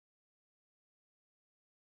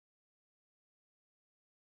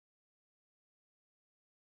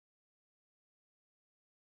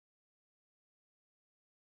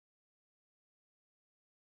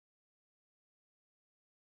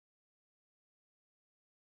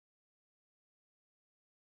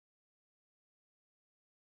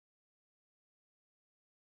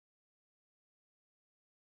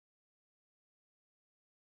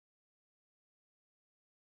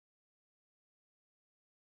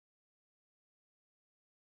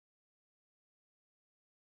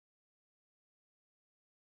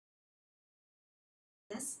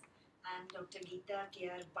I'm Dr. Geeta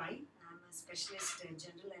K.R. Pai. I'm a specialist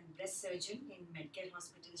general and breast surgeon in Medcare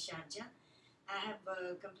Hospital, Sharjah. I have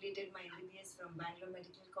completed my MBBS from Bangalore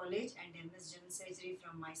Medical College and MS General Surgery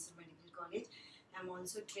from Mysore Medical College. I'm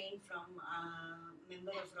also trained from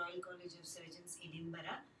member of Royal College of Surgeons,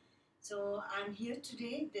 Edinburgh. So I'm here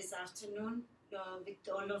today, this afternoon, with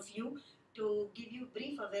all of you to give you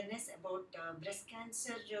brief awareness about breast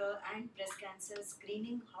cancer and breast cancer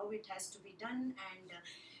screening, how it has to be done, and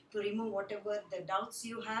to remove whatever the doubts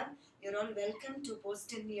you have. You're all welcome to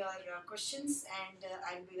post in your questions, and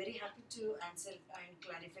I'll be very happy to answer and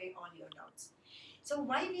clarify all your doubts. So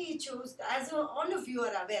why we chose, as all of you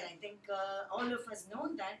are aware, I think all of us know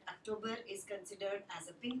that October is considered as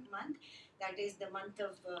a pink month, that is the month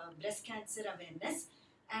of breast cancer awareness.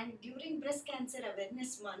 And during breast cancer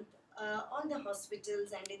awareness month, all the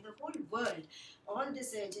hospitals and in the whole world, all the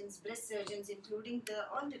surgeons, breast surgeons, including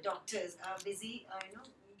all the doctors, are busy,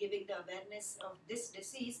 giving the awareness of this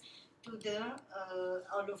disease to the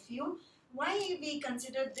all of you. Why we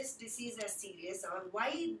consider this disease as serious, or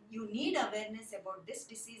why you need awareness about this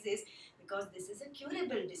disease, is because this is a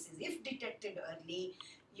curable disease. If detected early,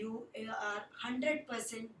 you are 100%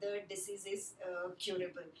 the disease is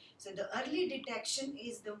curable. So the early detection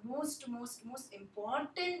is the most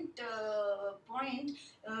important point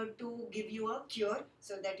to give you a cure,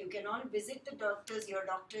 so that you can all visit your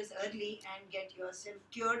doctors early and get yourself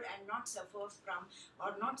cured and not suffer from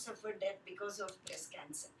or not suffer death because of breast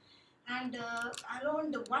cancer. And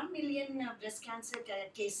around 1 million breast cancer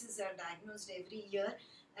cases are diagnosed every year,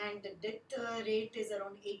 and the death rate is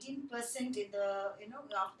around 18% in the,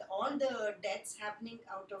 of all the deaths happening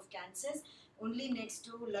out of cancers, only next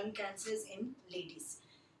to lung cancers in ladies.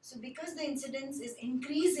 So because the incidence is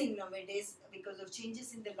increasing nowadays because of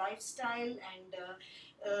changes in the lifestyle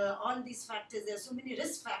and all these factors, there are so many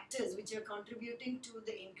risk factors which are contributing to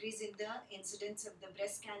the increase in the incidence of the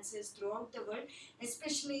breast cancers throughout the world,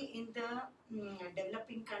 especially in the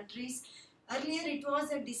developing countries. Earlier it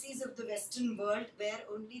was a disease of the Western world, where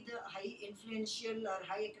only the high influential or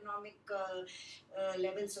high economic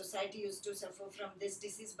level society used to suffer from this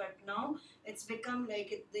disease, but now it's become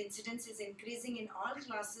like the incidence is increasing in all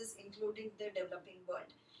classes, including the developing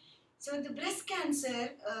world. So the breast cancer,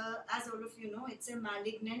 as all of you know, it's a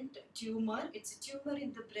malignant tumor. It's a tumor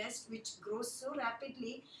in the breast which grows so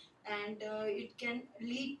rapidly, and it can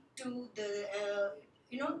lead to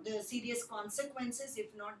the serious consequences if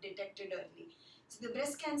not detected early. So the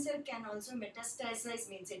breast cancer can also metastasize,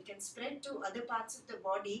 means it can spread to other parts of the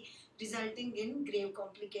body, resulting in grave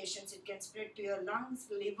complications. It can spread to your lungs,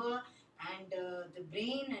 liver, and the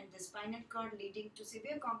brain and the spinal cord, leading to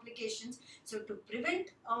severe complications. So to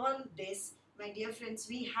prevent all this, my dear friends,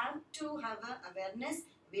 we have to have awareness.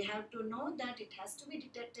 We have to know that it has to be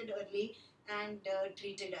detected early and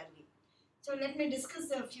treated early. So let me discuss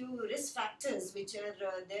a few risk factors which are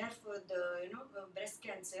there for the breast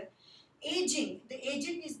cancer. Aging. The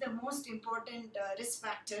aging is the most important risk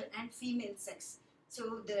factor, and female sex.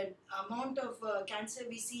 So the amount of cancer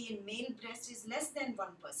we see in male breast is less than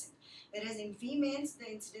 1%. Whereas in females,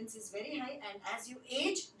 the incidence is very high, and as you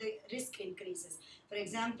age, the risk increases. For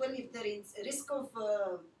example, if the risk of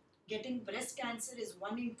getting breast cancer is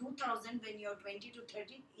 1 in 2000 when you're 20 to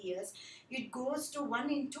 30 years, it goes to 1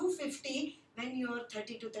 in 250 when you're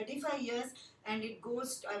 30 to 35 years, and it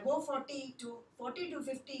goes to above 40 to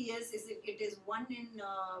 50 years, it is 1 in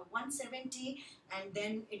 170, and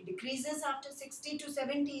then it decreases after 60 to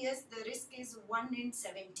 70 years. The risk is 1 in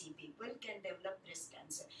 70 people can develop breast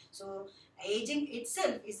cancer. So aging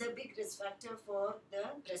itself is a big risk factor for the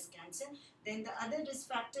breast cancer. Then the other risk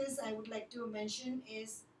factors I would like to mention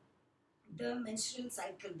is the menstrual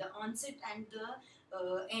cycle, the onset and the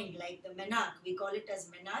end, like the menarche. We call it as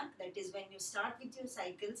menarche, that is when you start with your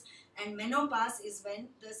cycles, and menopause is when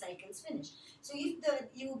the cycles finish. So if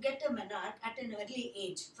you get a menarche at an early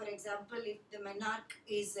age, for example, if the menarche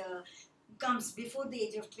is comes before the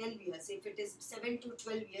age of 12 years, if it is 7 to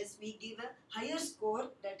 12 years, we give a higher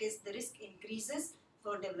score, that is the risk increases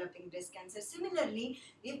for developing breast cancer. Similarly,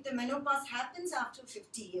 if the menopause happens after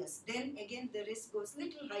 50 years, then again the risk goes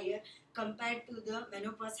little higher compared to the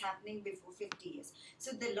menopause happening before 50 years.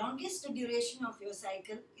 So the longest duration of your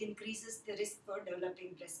cycle increases the risk for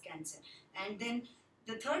developing breast cancer. And then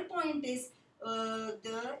the third point is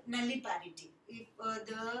the nulliparity.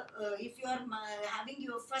 If you are having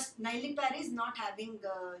your first nullipary is not having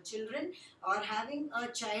children or having a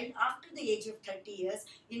child after the age of 30 years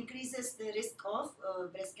increases the risk of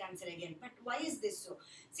breast cancer again. But why is this so?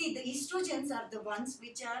 See, the estrogens are the ones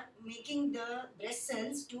which are making the breast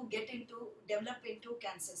cells to develop into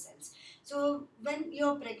cancer cells. So when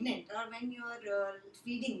you're pregnant or when you're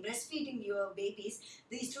breastfeeding your babies,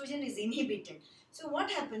 the estrogen is inhibited. So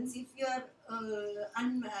what happens if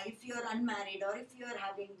if you are unmarried, or if you are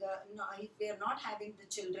if you are not having the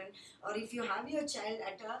children, or if you have your child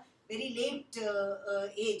at a very late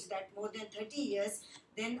age, that more than 30 years,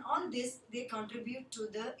 then all this they contribute to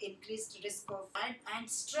the increased risk of and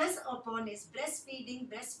stress upon is breastfeeding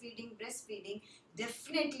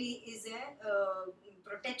definitely is a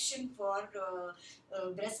protection for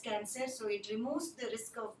breast cancer. So it removes the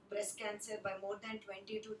risk of breast cancer by more than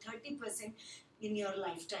 20 to 30% in your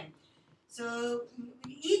lifetime. So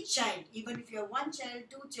each child, even if you have one child,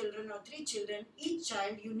 two children or three children, each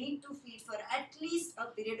child you need to feed for at least a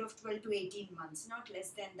period of 12 to 18 months, not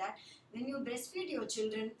less than that. When you breastfeed your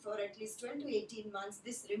children for at least 12 to 18 months,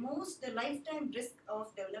 this removes the lifetime risk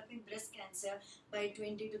of developing breast cancer by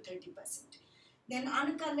 20 to 30%. Then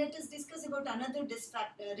Anaka, let us discuss about another risk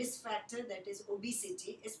factor, that is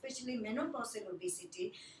obesity, especially menopausal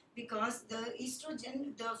obesity, because the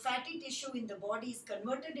estrogen, the fatty tissue in the body is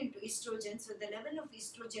converted into estrogen, so the level of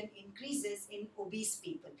estrogen increases in obese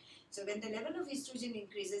people. So when the level of estrogen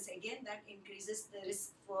increases, again that increases the risk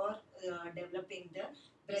for developing the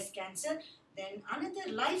breast cancer. Then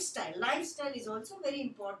another lifestyle is also very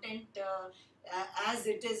important, as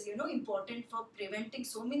it is important for preventing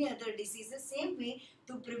so many other diseases. Same way,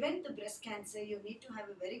 to prevent the breast cancer you need to have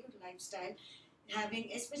a very good lifestyle. Having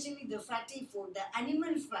especially the fatty food, the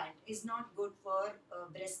animal fat is not good for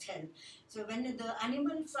breast health. So when the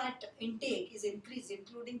animal fat intake is increased,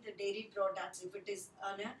 including the dairy products, if it is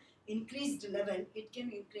on a increased level, it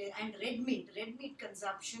can increase. And red meat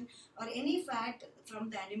consumption or any fat from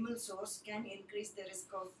the animal source can increase the risk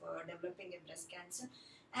of developing a breast cancer.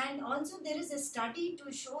 And also there is a study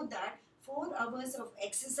to show that 4 hours of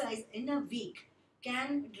exercise in a week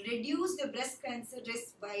can reduce the breast cancer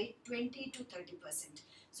risk by 20 to 30%.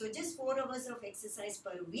 So just 4 hours of exercise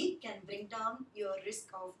per week can bring down your risk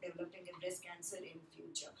of developing a breast cancer in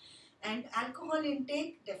future. And alcohol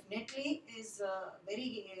intake definitely is a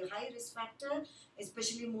very high risk factor,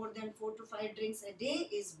 especially more than 4 to 5 drinks a day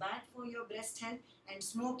is bad for your breast health. And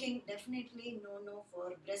smoking, definitely no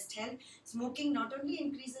for breast health. Smoking not only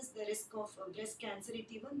increases the risk of breast cancer, it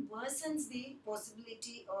even worsens the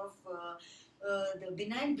possibility of the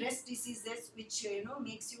benign breast diseases, which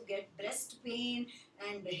makes you get breast pain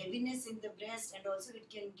and heaviness in the breast, and also it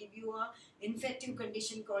can give you a infective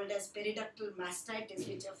condition called as periductal mastitis,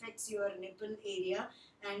 which affects your nipple area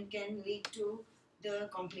and can lead to the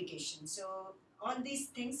complications. So all these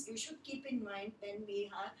things you should keep in mind when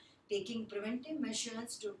we are taking preventive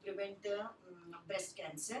measures to prevent the breast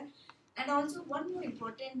cancer. And also one more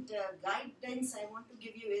important guidance I want to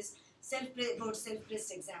give you is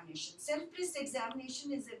self-breast examination. Self-breast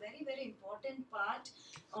examination is a very, very important part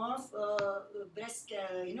of breast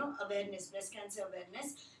cancer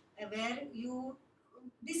awareness, where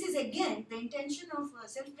this is again the intention of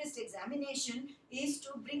self-breast examination is to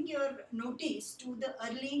bring your notice to the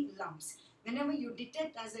early lumps. Whenever you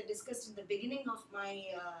detect, as I discussed in the beginning of my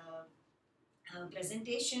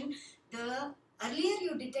presentation, the earlier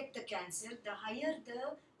you detect the cancer, the higher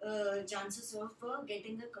the chances of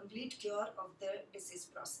getting a complete cure of the disease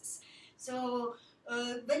process. So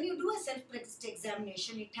when you do a self-breast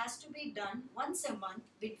examination, it has to be done once a month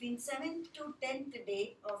between 7th to 10th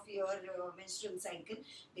day of your menstrual cycle,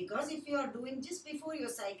 because if you are doing just before your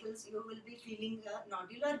cycles, you will be feeling a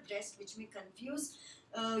nodular breast, which may confuse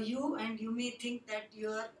you, and you may think that you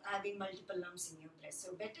are having multiple lumps in your breast.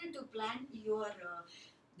 So better to plan your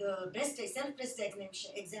the self-breast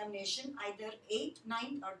examination either 8th,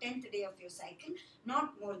 9th or 10th day of your cycle,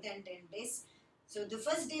 not more than 10 days. So the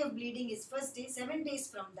first day of bleeding is first day, 7 days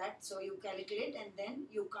from that. So you calculate and then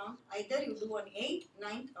you count, either you do on 8th,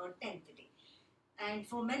 9th or 10th day. And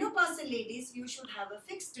for menopausal ladies, you should have a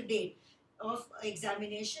fixed date of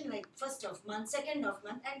examination, like 1st of month, 2nd of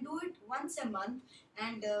month, and do it once a month.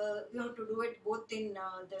 And you have to do it both in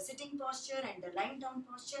the sitting posture and the lying down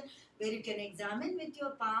posture, where you can examine with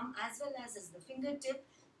your palm as well as the fingertip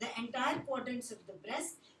the entire quadrants of the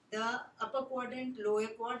breast, the upper quadrant, lower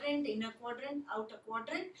quadrant, inner quadrant, outer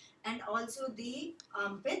quadrant, and also the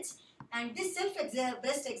armpits. And this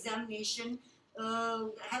breast examination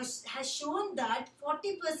has shown that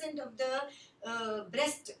 40% of the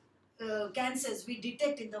breast cancers we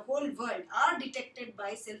detect in the whole world are detected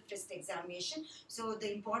by self-breast examination. So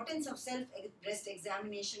the importance of self-breast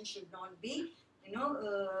examination should not be,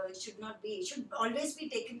 should always be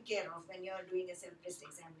taken care of when you are doing a self-breast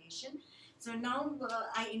examination. So now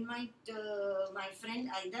I invite my friend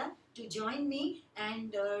Aida to join me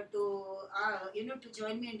and to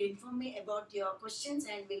join me and inform me about your questions,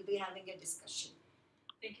 and we'll be having a discussion.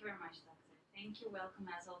 Thank you very much, Doctor. Thank you. Welcome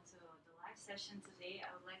as well to the live session today. I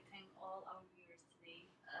would like to thank all our viewers today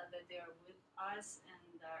that they are with us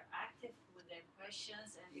and are active with their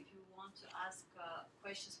questions. And if you want to ask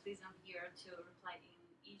questions, please, I'm here to reply in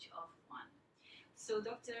each of one. So,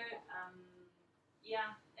 Doctor,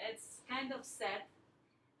 yeah, it's kind of sad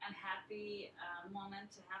and happy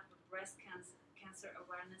moment to have a cancer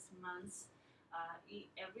awareness month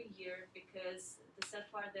every year, because the sad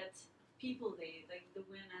part that people, they like the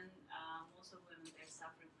women, most of women, they're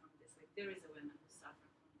suffering from this. Like there is a woman who's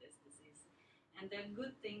suffering from this disease, and the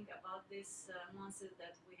good thing about this month is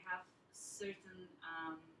that we have certain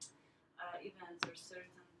events or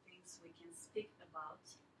certain things we can speak about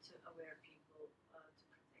to aware people to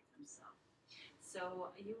protect themselves.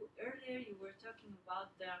 So earlier you were talking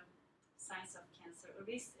about the signs of cancer,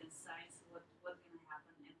 risk and signs, what's going to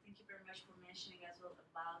happen, and thank you very much for mentioning as well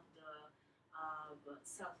about the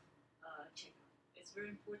self checkup. It's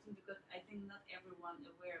very important because I think not everyone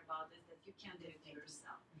aware about this, that you can do it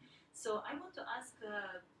yourself. So I want to ask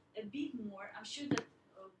a bit more. I'm sure that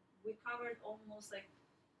we covered almost like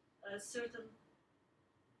a certain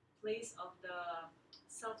place of the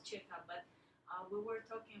self checkup, but we were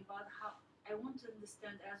talking about how I want to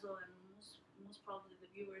understand as well, and most probably the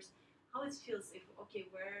viewers, how it feels if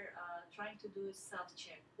we're trying to do a self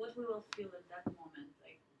check. What we will feel at that moment,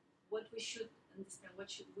 like what we should understand, what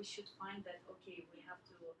we should find that we have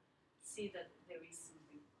to see that there is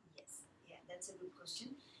something. Yes, yeah, that's a good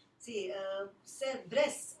question. See,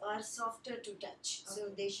 breasts are softer to touch, so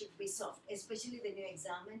they should be soft, especially when you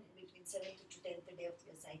examine between 7th to 10th day of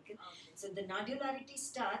your cycle. So the nodularity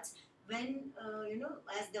starts when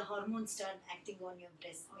as the hormones start acting on your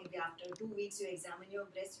breast. Maybe after 2 weeks you examine your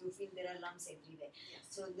breast, you feel there are lumps everywhere. Yes.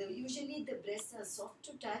 So usually the breasts are soft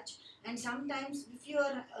to touch, and sometimes if you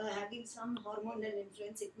are having some hormonal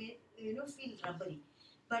influence, it may feel rubbery.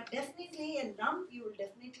 But definitely a lump you will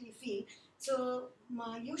definitely feel. So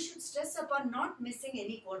you should stress upon not missing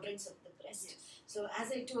any quadrants of the breast. Yes. So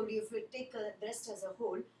as I told you, if you take a breast as a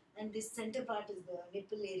whole, and this center part is the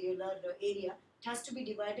nipple areolar area, it has to be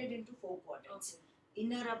divided into 4 quadrants. Okay.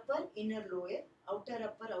 Inner upper, inner lower, outer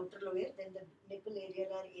upper, outer lower, then the nipple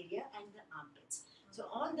areolar area and the armpits. So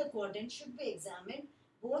all the quadrants should be examined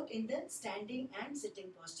both in the standing and sitting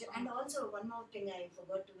posture. And also one more thing I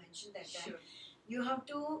forgot to mention that time. You have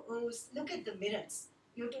to look at the mirrors.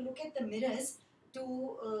 You have to look at the mirrors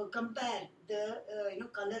to compare the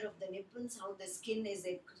color of the nipples, how the skin is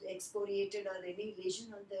excoriated or any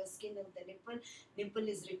lesion on the skin of the nipple. Nipple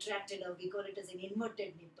is retracted, or we call it as an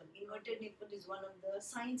inverted nipple. Inverted nipple is one of the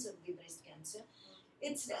signs of the breast cancer.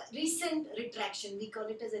 It's recent retraction. We call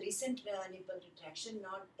it as a recent nipple retraction,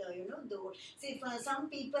 not the old. See, some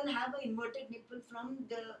people have an inverted nipple from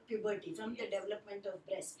the puberty, from the development of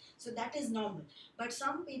breast. So that is normal. But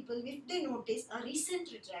some people, if they notice a recent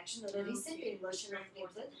retraction or a recent inversion of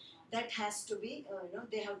nipple, that has to be,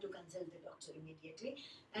 they have to consult the doctor immediately.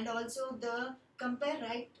 And also compare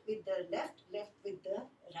right with the left with the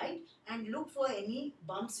right, and look for any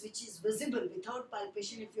bumps which is visible without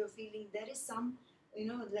palpation. If you're feeling there is some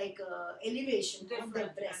elevation of the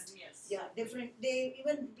breast. Yes. Yeah, different.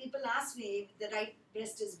 Even people ask me if the right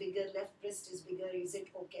breast is bigger, left breast is bigger, is it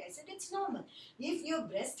okay? I said it's normal. If your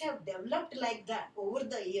breast have developed like that over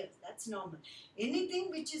the years, that's normal. Anything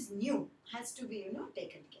which is new has to be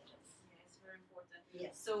taken care of. Yeah, it's very important.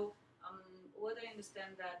 Yes. So what I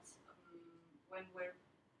understand that when we're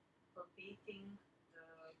palpating.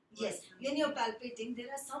 Yes, when you're palpating, there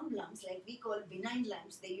are some lumps, like we call benign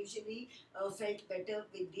lumps. They usually felt better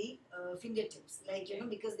with the fingertips,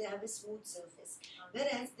 because they have a smooth surface.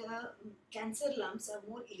 Whereas the cancer lumps are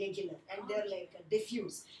more irregular and they're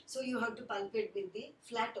diffuse. So you have to palpate with the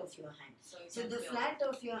flat of your hand. So the flat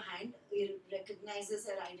of your hand recognizes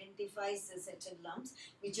or identifies certain lumps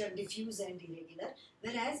which are diffuse and irregular.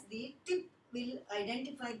 Whereas the tip will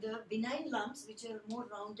identify the benign lumps which are more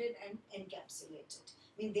rounded and encapsulated.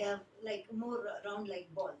 They are more round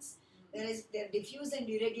like balls. Whereas they are diffuse and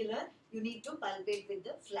irregular, you need to palpate with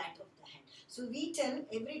the flat of the hand. So we tell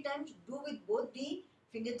every time to do with both the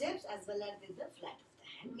fingertips as well as with the flat of the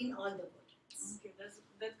hand in all the quadrants. Okay,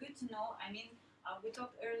 that's good to know. I mean, we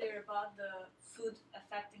talked earlier about the food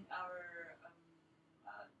affecting our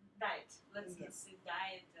diet. Let's Yes. say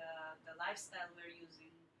diet, the lifestyle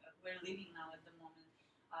we're living now at the moment.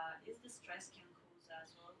 Is the stress can cause as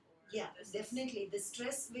well? Or Yeah, this is- definitely. The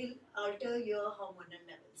stress will alter your hormonal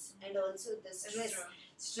levels, and also the That's stress. true.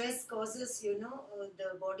 Stress causes, the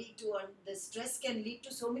body to. The stress can lead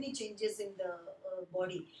to so many changes in the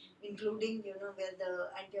body, including, where the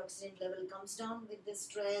antioxidant level comes down with the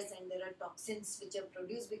stress, and there are toxins which are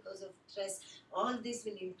produced because of stress. All this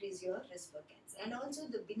will increase your risk for cancer, and also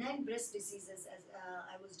the benign breast diseases, as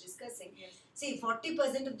I was discussing. Yes. See,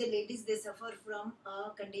 40% of the ladies, they suffer from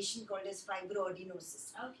a condition called as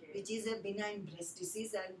fibroadenosis, Okay. which is a benign breast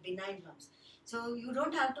disease and benign lumps. So you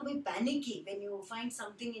don't have to be panicky when you find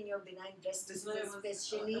something in your benign breast This is what I disease, was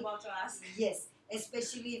especially. about to ask. Yes,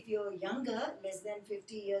 especially if you're younger, less than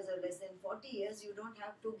 50 years or less than 40 years, you don't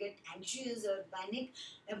have to get anxious or panic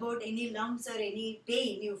about any lumps or any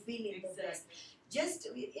pain you feel in the breast. Just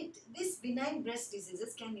this benign breast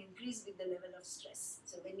diseases can increase with the level of stress.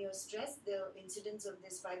 So when you're stressed, the incidence of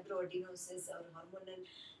this fibroadenosis or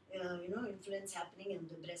hormonal influence happening in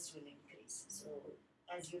the breast will increase. So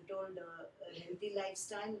as you told, a healthy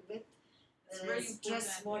lifestyle with It's very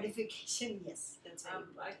stress important. modification. Yes, that's very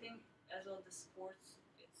important. I think as well the sports,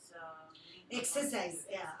 it's Exercise,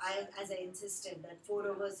 as I insisted, that 4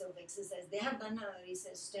 hours of exercise. They have done a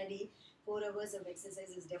research study. 4 hours of exercise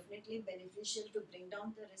is definitely beneficial to bring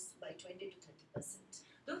down the risk by 20 to 30%.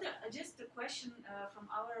 Doctor, just a question from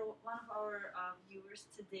one of our viewers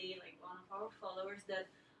today, like one of our followers, that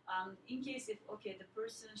in case if the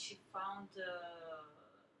person she found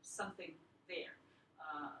something there,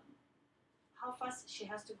 how fast she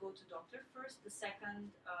has to go to doctor first? The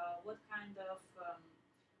second, what kind of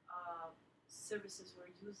services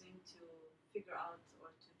we're using to figure out or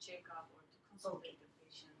to check up or to consultate the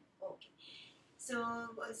patient? Okay. So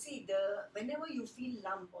see, whenever you feel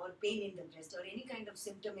lump or pain in the breast or any kind of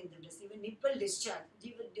symptom in the breast, even nipple discharge,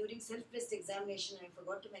 even during self-breast examination, I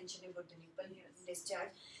forgot to mention about the nipple discharge.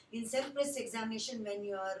 In self-breast examination, when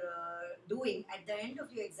you are doing, at the end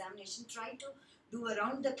of your examination, try to do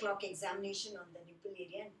around the clock examination on the nipple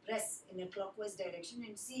area and press in a clockwise direction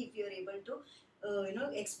and see if you are able to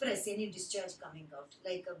express any discharge coming out,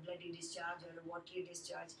 like a bloody discharge or a watery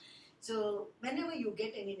discharge. So whenever you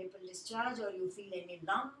get any nipple discharge or you feel any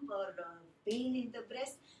lump or pain in the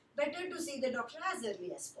breast, better to see the doctor as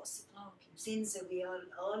early as possible. Okay. Since we are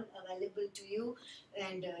all available to you,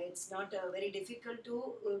 and it's not very difficult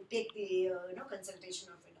to take the consultation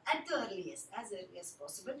of it at the earliest, as early as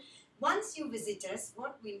possible. Once you visit us,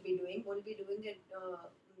 what we'll be doing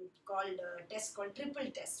a test called triple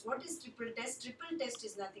test. What is triple test? Triple test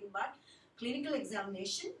is nothing but clinical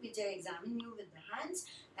examination, which I examine you with the hands,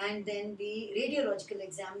 and then the radiological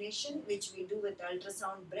examination, which we do with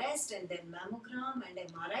ultrasound breast, and then mammogram and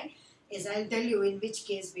MRI. Yes, I'll tell you in which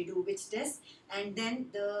case we do which test, and then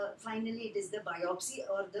finally it is the biopsy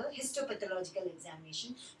or the histopathological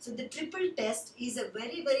examination. So the triple test is a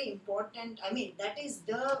very, very important. That is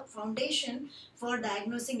the foundation for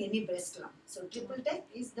diagnosing any breast lump. So triple test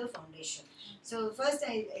is the foundation. So first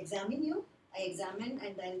I examine you. And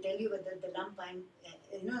I'll tell you whether the lump I'm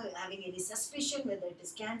having any suspicion, whether it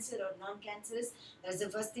is cancer or non-cancerous. That's the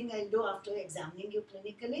first thing I'll do after examining you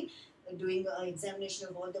clinically, doing an examination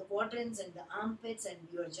of all the quadrants and the armpits and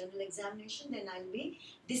your general examination. Then I'll be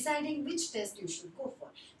deciding which test you should go for.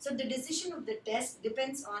 So the decision of the test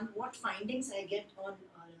depends on what findings I get on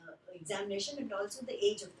examination and also the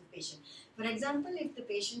age of the patient. For example, if the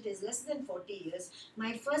patient is less than 40 years,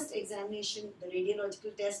 my first examination, the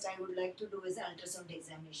radiological test I would like to do is an ultrasound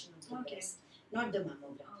examination of the breast, not the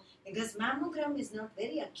mammogram. Because mammogram is not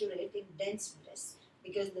very accurate in dense breast,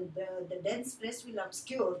 because the dense breast will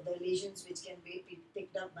obscure the lesions which can be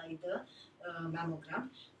picked up by the mammogram.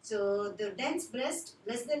 So the dense breast,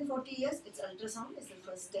 less than 40 years, it's ultrasound is the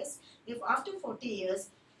first test. If after 40 years,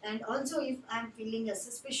 and also if I am feeling a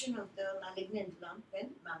suspicion of the malignant lump, then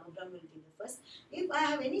mammogram will be the first. If I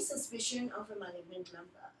have any suspicion of a malignant lump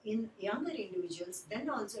in younger individuals, then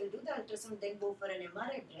also I'll do the ultrasound, then go for an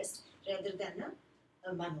MRI breast rather than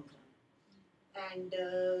a mammogram. And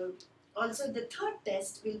also the third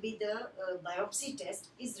test will be the biopsy test,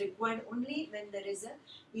 is required only when there is a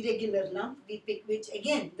irregular lump we pick, which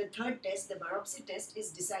again the third test, the biopsy test, is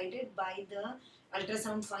decided by the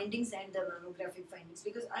ultrasound findings and the mammographic findings,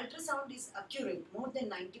 because ultrasound is accurate more than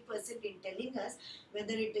 90% in telling us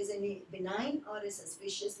whether it is any benign or a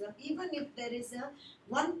suspicious lump. Even if there is a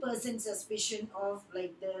 1% suspicion of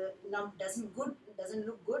like the lump doesn't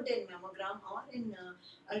look good in mammogram or in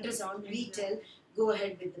ultrasound, we tell go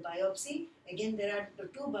ahead with the biopsy. Again, there are the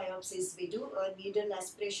two biopsies we do: a needle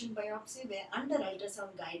aspiration biopsy, where under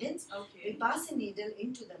ultrasound guidance we pass a needle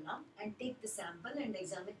into the lump and take the sample and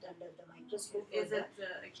examine it under the microscope. Is it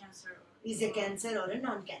a cancer? Is a cancer or a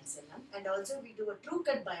non-cancer lump. And also we do a true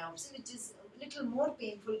cut biopsy, which is a little more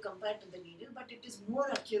painful compared to the needle, but it is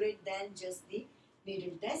more accurate than just the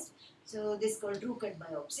needle test. So this is called true cut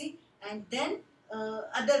biopsy. And then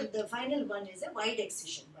the final one is a wide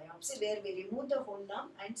excision biopsy, where we remove the whole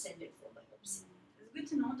lump and send it for biopsy. It's good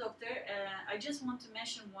to know, doctor. I just want to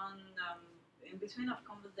mention one in between of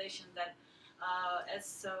conversation that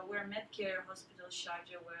as we're Medcare Hospital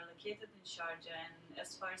Sharjah, we're located in Sharjah, and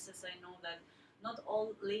as far as I know that not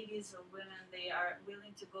all ladies or women, they are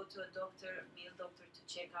willing to go to a doctor, male doctor, to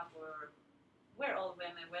check up, or we're all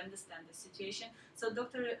women, we understand the situation. So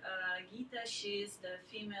Dr. Geeta, she is the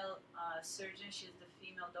female surgeon, she's the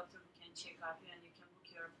female doctor who can check up you, and you can book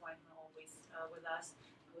your appointment always with us,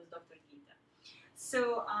 with Dr. Geeta.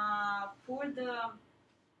 So for the,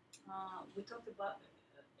 we talked about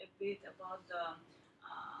a bit about the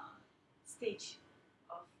stage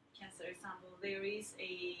of cancer. Example, there is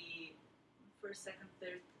a first, second,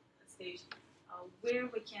 third stage where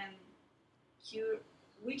we can cure,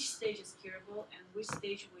 which stage is curable and which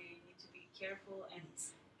stage we need to be careful. And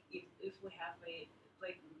if we have a,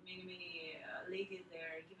 like many ladies,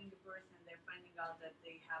 they're giving birth and they're finding out that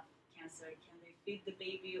they have cancer, can they feed the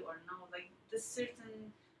baby or no? Like this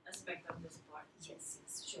certain aspect of this part. Yes,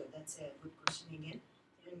 sure. That's a good question again.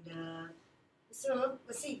 And so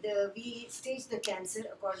see, we stage the cancer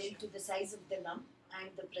according to the size of the lump and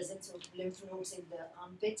the presence of lymph nodes in the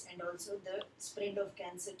armpits, and also the spread of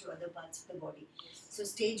cancer to other parts of the body. So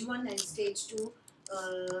stage 1 and stage 2.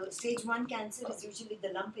 Stage 1 cancer is usually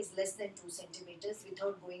the lump is less than 2 centimeters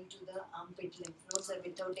without going to the armpit lymph nodes or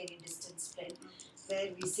without any distant spread, where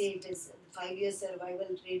we say it is 5-year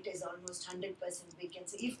survival rate is almost 100%. We can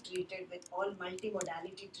say if treated with all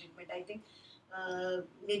multimodality treatment. I think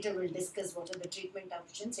later we'll discuss what are the treatment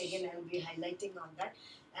options. Again, I will be highlighting on that.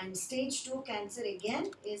 And stage 2 cancer again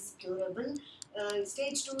is curable.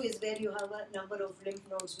 Stage 2 is where you have a number of lymph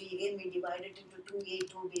nodes. We divide it into 2A,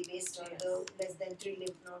 2B based on the less than 3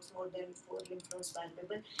 lymph nodes, more than 4 lymph nodes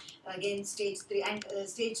palpable. Again, stage 3 and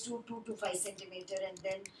stage 2, 2 to 5 centimeter, and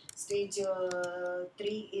then stage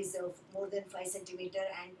 3 is more than 5 centimeter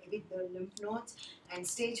and with the lymph nodes. And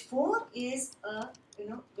stage 4 is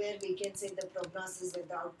where we can say the prognosis or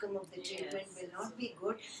the outcome of the treatment will not be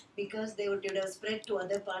good, because they would have spread to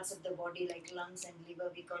other parts of the body like lungs and liver.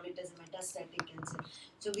 We call it as a metastatic cancer.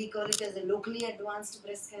 So we call it as a locally advanced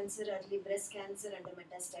breast cancer, early breast cancer, and a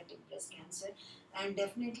metastatic breast cancer. And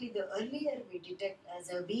definitely the earlier we detect, as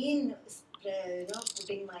I've been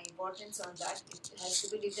putting my importance on that, it has to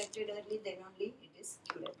be detected early, then only it is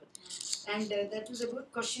curable. And that was a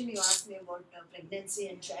good question you asked me about pregnancy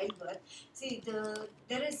and childbirth. See,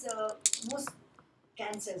 there is most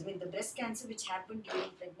cancers, the breast cancer which happen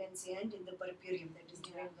during pregnancy and in the puerperium, that is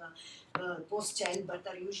during post-childbirth,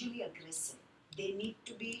 are usually aggressive. They need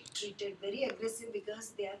to be treated very aggressive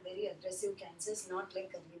because they are very aggressive cancers, not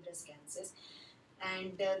like early breast cancers.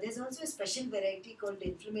 And there's also a special variety called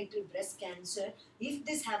inflammatory breast cancer. If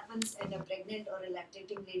this happens in a pregnant or a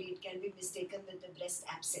lactating lady, it can be mistaken with a breast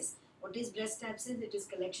abscess. What is breast abscess? It is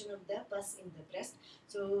collection of the pus in the breast.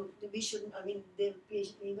 So we shouldn't, the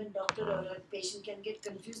patient, even doctor or a patient can get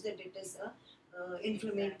confused that it is a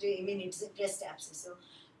inflammatory, it's a breast abscess. So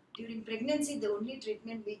during pregnancy, the only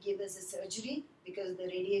treatment we give is a surgery, because the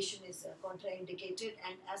radiation is contraindicated,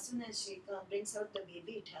 and as soon as she brings out the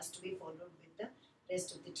baby, it has to be followed with the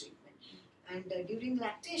rest of the treatment. And during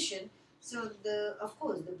lactation, so of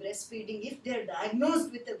course the breastfeeding, if they are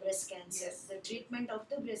diagnosed with the breast cancer, the treatment of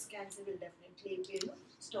the breast cancer will definitely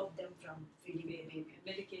stop them from feeding the baby.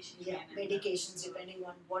 Medications depending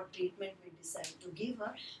on what treatment we decide to give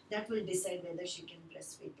her, that will decide whether she can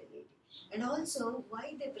breastfeed the lady. And also,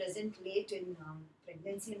 why they present late in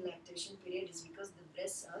pregnancy and lactation period is because the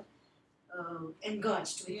breasts are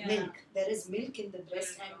engorged with milk. There is milk in the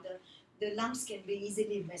breast, and the lumps can be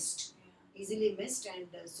easily missed. And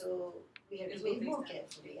so we have to be more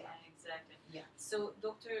careful. Exactly. Yeah. So,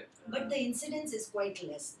 doctor. But the incidence is quite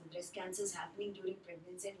less. The breast cancers happening during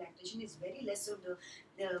pregnancy and lactation is very less. So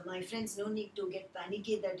my friends, no need to get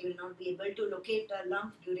panicky that you will not be able to locate a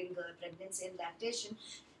lump during pregnancy and lactation.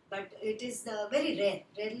 But it is very rare.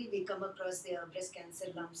 Rarely we come across the breast cancer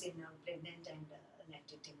lumps in pregnant and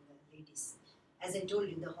lactating ladies. As I told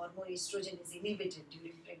you, the hormone estrogen is inhibited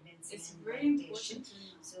during pregnancy and very lactation.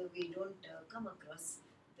 So we don't come across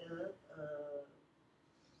the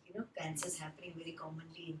cancers happening very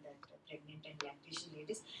commonly in that pregnant and lactation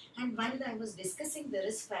ladies. And while I was discussing the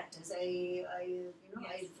risk factors, I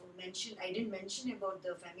mentioned, I didn't mention about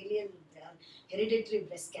the familial hereditary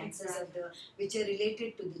breast cancers which are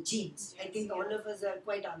related to the genes. I think all of us are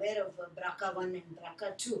quite aware of BRCA1 and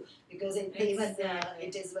BRCA2 because even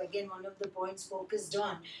it is again one of the points focused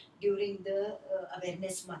on during the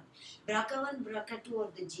awareness month. BRCA1, BRCA2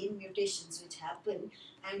 are the gene mutations which happen,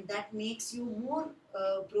 and that makes you more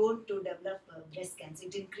prone to develop breast cancer.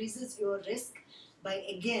 It increases your risk by,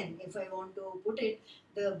 again, if I want to put it,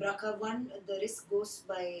 the BRCA1, the risk goes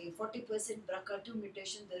by 40%, BRCA2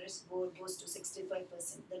 mutation, the risk goes to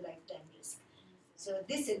 65%, the lifetime risk. So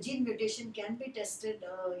this gene mutation can be tested,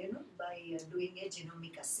 by doing a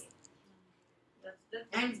genomic assay.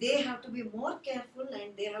 And they have to be more careful,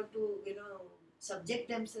 and they have to, subject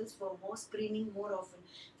themselves for more screening more often.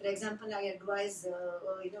 For example, I advise,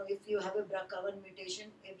 if you have a BRCA1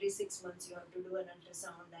 mutation, every 6 months you have to do an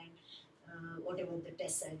ultrasound and whatever the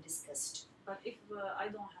tests I discussed. But if I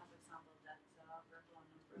don't have example that BRCA1,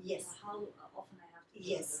 yes, how often I have to do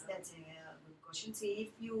yes, that's a good question. See,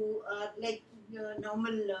 if you are like a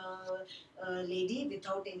normal lady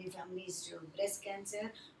without any family history of breast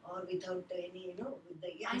cancer or without any, in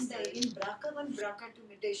BRCA1, BRCA2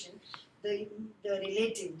 mutation, the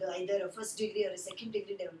relative, either a first degree or a second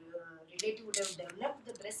degree relative would have developed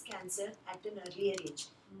the breast cancer at an earlier age,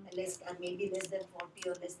 maybe less than 40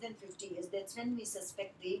 or less than 50 years. That's when we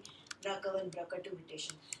suspect the BRCA1, BRCA2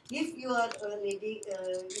 mutation. If you are a lady,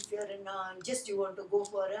 if you are in just you want to go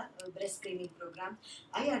for a breast screening program,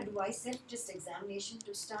 I advise self-test examination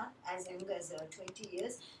to start as young as 20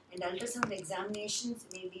 years, and ultrasound examinations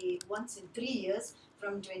maybe once in 3 years,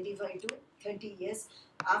 from 25 to 30 years.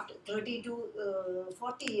 After 30 to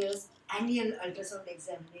 40 years, annual ultrasound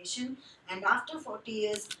examination, and after 40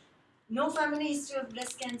 years, no family history of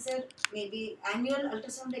breast cancer, maybe annual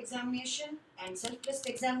ultrasound examination and self-test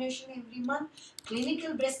examination every month,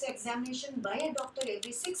 clinical breast examination by a doctor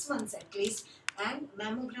every 6 months at least, and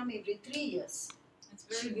mammogram every 3 years.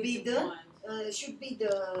 Should be the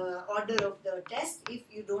order of the test if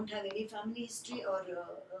you don't have any family history or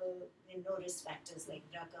no risk factors like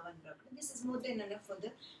BRCA1, BRCA2. This is more than enough for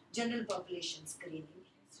the general population screening.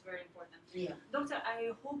 It's very important. Yeah. Doctor,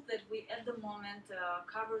 I hope that we at the moment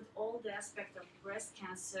covered all the aspects of breast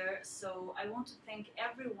cancer. So I want to thank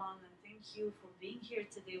everyone and thank you for being here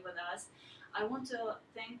today with us. I want to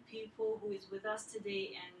thank people who is with us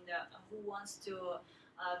today and who wants to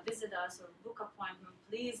visit us or book appointment.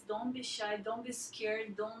 Please don't be shy, don't be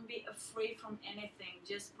scared, don't be afraid from anything.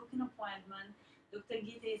 Just book an appointment. Dr.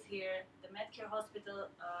 Gita is here, the Medcare Hospital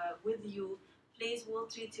with you. Please, we'll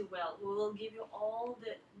treat you well. We will give you all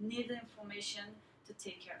the needed information to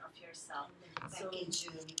take care of yourself.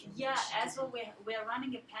 As well, we're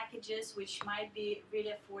running a packages which might be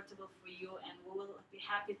really affordable for you, and we will be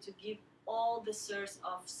happy to give all the source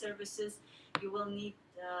of services you will need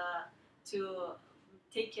to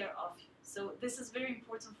take care of you. So this is very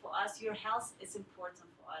important for us. Your health is important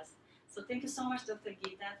for us. So thank you so much, Dr.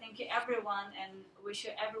 Gita. Thank you, everyone, and wish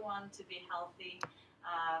you everyone to be healthy.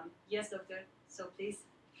 Yes, doctor. So please,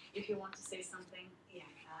 if you want to say something. Yeah.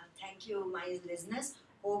 Thank you, my listeners.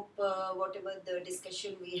 Hope whatever the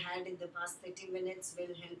discussion we had in the past 30 minutes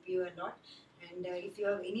will help you a lot. And if you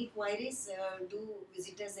have any queries, do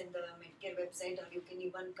visit us in the Medcare website, or you can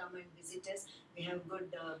even come and visit us. We have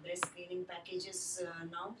good breast screening packages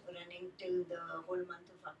now running till the whole month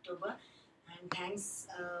of October. And thanks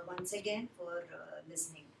once again for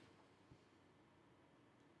listening.